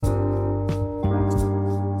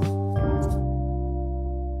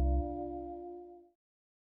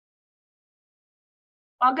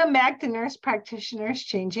Welcome back to Nurse Practitioners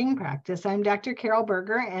Changing Practice. I'm Dr. Carol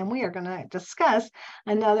Berger, and we are going to discuss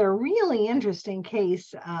another really interesting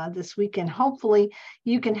case this week, and hopefully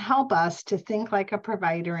you can help us to think like a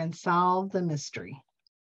provider and solve the mystery.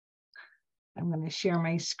 I'm going to share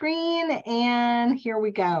my screen, and here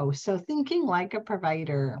we go. So thinking like a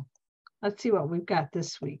provider. Let's see what we've got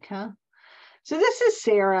this week, huh? So this is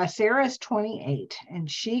Sarah. Sarah's 28,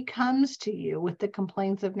 and she comes to you with the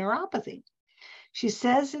complaints of neuropathy. She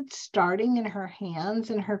says it's starting in her hands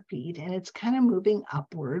and her feet, and it's kind of moving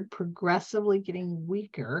upward, progressively getting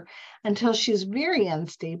weaker until she's very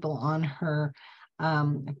unstable on her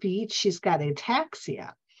feet. She's got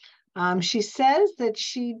ataxia. She says that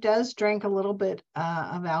she does drink a little bit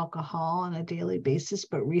of alcohol on a daily basis,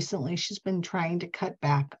 but recently she's been trying to cut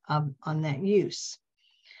back on that use,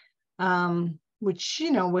 which,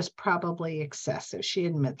 was probably excessive. She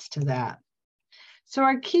admits to that. So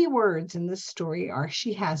our key words in this story are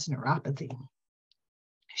she has neuropathy,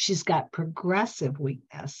 she's got progressive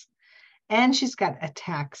weakness, and she's got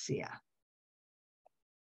ataxia.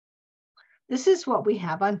 This is what we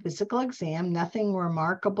have on physical exam. Nothing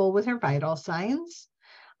remarkable with her vital signs.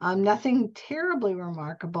 Nothing terribly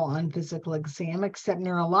remarkable on physical exam, except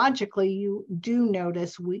neurologically, you do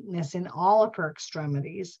notice weakness in all of her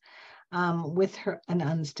extremities with an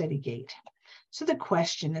unsteady gait. So the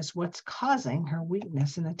question is, what's causing her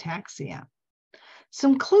weakness and ataxia?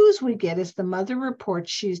 Some clues we get is the mother reports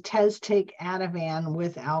she does take Ativan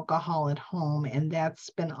with alcohol at home, and that's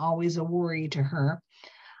been always a worry to her.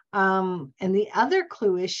 And the other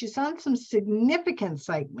clue is she's on some significant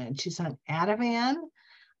psych meds. She's on Ativan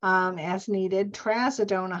as needed,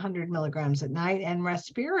 trazodone 100 milligrams at night, and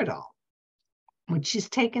Respiridol, which she's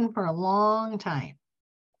taken for a long time.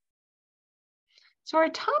 So our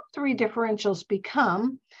top three differentials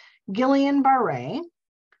become Guillain-Barré,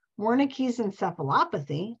 Wernicke's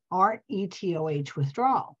encephalopathy, or ETOH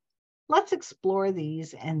withdrawal. Let's explore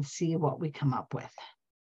these and see what we come up with.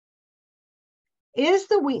 Is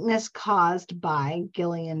the weakness caused by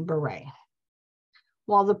Guillain-Barré?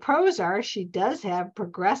 Well, the pros are she does have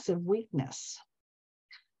progressive weakness.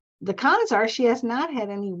 The cons are she has not had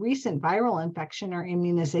any recent viral infection or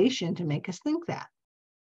immunization to make us think that.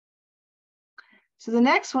 So the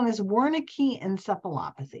next one is Wernicke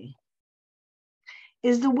encephalopathy.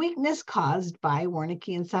 Is the weakness caused by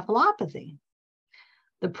Wernicke encephalopathy?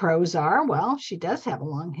 The pros are, well, she does have a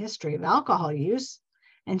long history of alcohol use,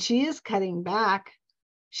 and she is cutting back.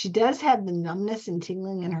 She does have the numbness and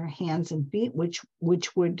tingling in her hands and feet, which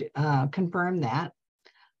would confirm that.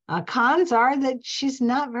 Cons are that she's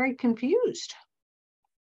not very confused.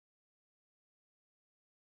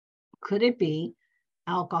 Could it be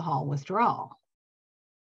alcohol withdrawal?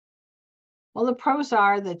 Well, the pros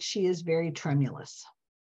are that she is very tremulous.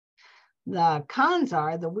 The cons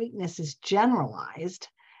are the weakness is generalized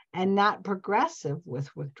and not progressive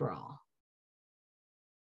with withdrawal.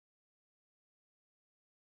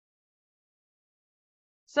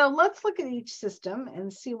 So let's look at each system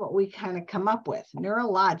and see what we kind of come up with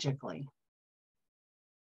neurologically.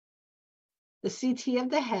 The CT of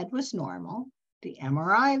the head was normal. The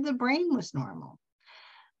MRI of the brain was normal.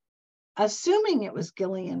 Assuming it was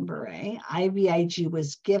Guillain-Barré, IVIG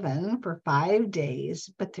was given for 5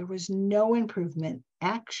 days, but there was no improvement.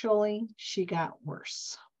 Actually, she got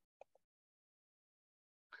worse.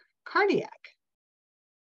 Cardiac.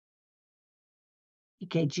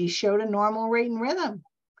 EKG showed a normal rate and rhythm.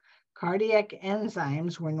 Cardiac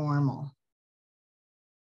enzymes were normal.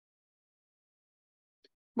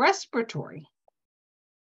 Respiratory.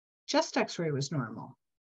 Chest x-ray was normal.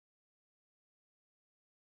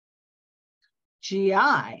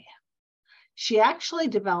 GI. She actually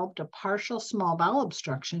developed a partial small bowel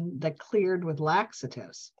obstruction that cleared with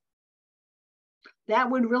laxatives. That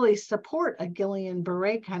would really support a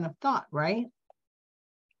Guillain-Barré kind of thought, right?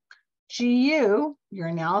 GU, your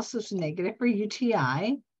analysis was negative for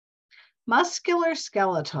UTI.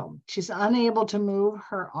 Musculoskeletal. She's unable to move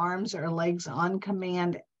her arms or legs on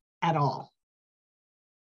command at all.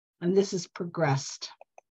 And this has progressed.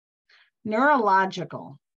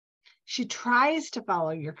 Neurological. She tries to follow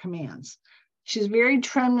your commands. She's very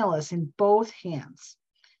tremulous in both hands.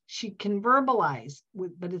 She can verbalize,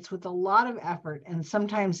 but it's with a lot of effort. And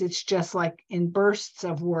sometimes it's just like in bursts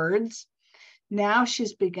of words. Now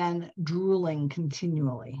she's begun drooling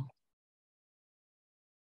continually.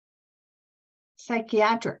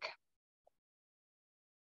 Psychiatric.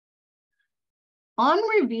 On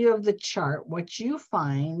review of the chart, what you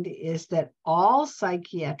find is that all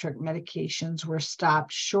psychiatric medications were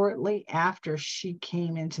stopped shortly after she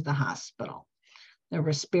came into the hospital. The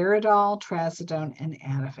Respiridol, Trazodone, and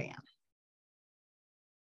Ativan.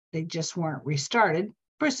 They just weren't restarted,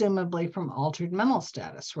 presumably from altered mental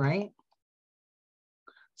status, right?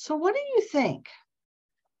 So what do you think?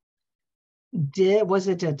 Was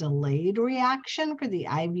it a delayed reaction for the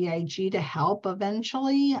IVIG to help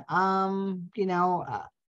eventually?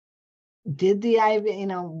 Did the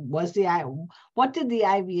what did the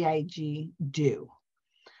IVIG do?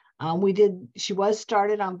 She was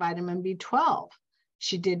started on vitamin B12.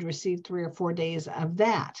 She did receive 3 or 4 days of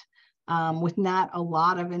that with not a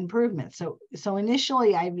lot of improvement. So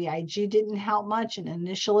initially IVIG didn't help much, and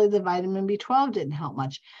initially the vitamin B12 didn't help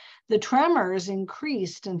much. The tremors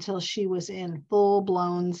increased until she was in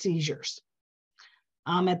full-blown seizures.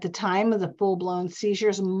 At the time of the full-blown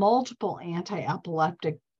seizures, multiple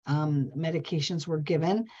anti-epileptic medications were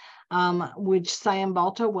given, which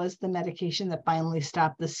Cymbalta was the medication that finally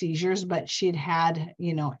stopped the seizures, but she'd had,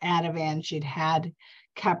 Ativan, she'd had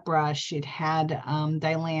Keppra, she'd had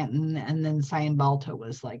Dilantin, and then Cymbalta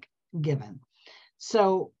was given.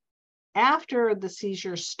 So after the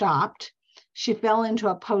seizures stopped, she fell into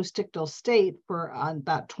a postictal state for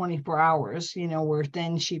about 24 hours, where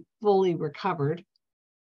then she fully recovered.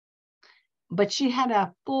 But she had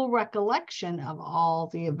a full recollection of all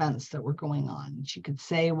the events that were going on. She could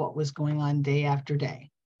say what was going on day after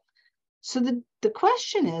day. So the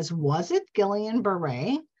question is, was it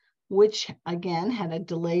Guillain-Barré, which again had a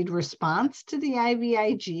delayed response to the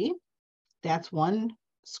IVIG? That's one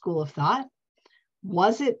school of thought.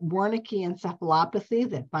 Was it Wernicke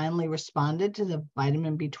encephalopathy that finally responded to the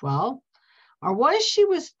vitamin B12? Or was she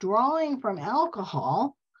withdrawing from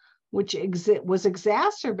alcohol, which was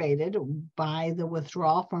exacerbated by the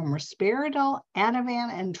withdrawal from risperidone,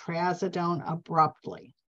 Ativan, and trazodone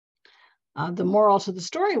abruptly? The moral to the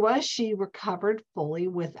story was she recovered fully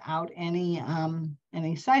without any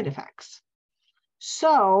side effects.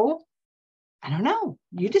 So, I don't know.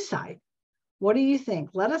 You decide. What do you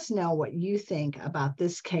think? Let us know what you think about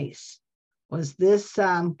this case. Was this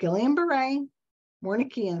Guillain-Barré,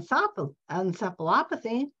 Wernicke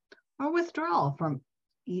encephalopathy, or withdrawal from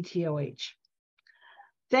ETOH?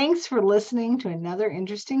 Thanks for listening to another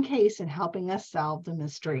interesting case and helping us solve the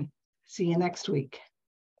mystery. See you next week.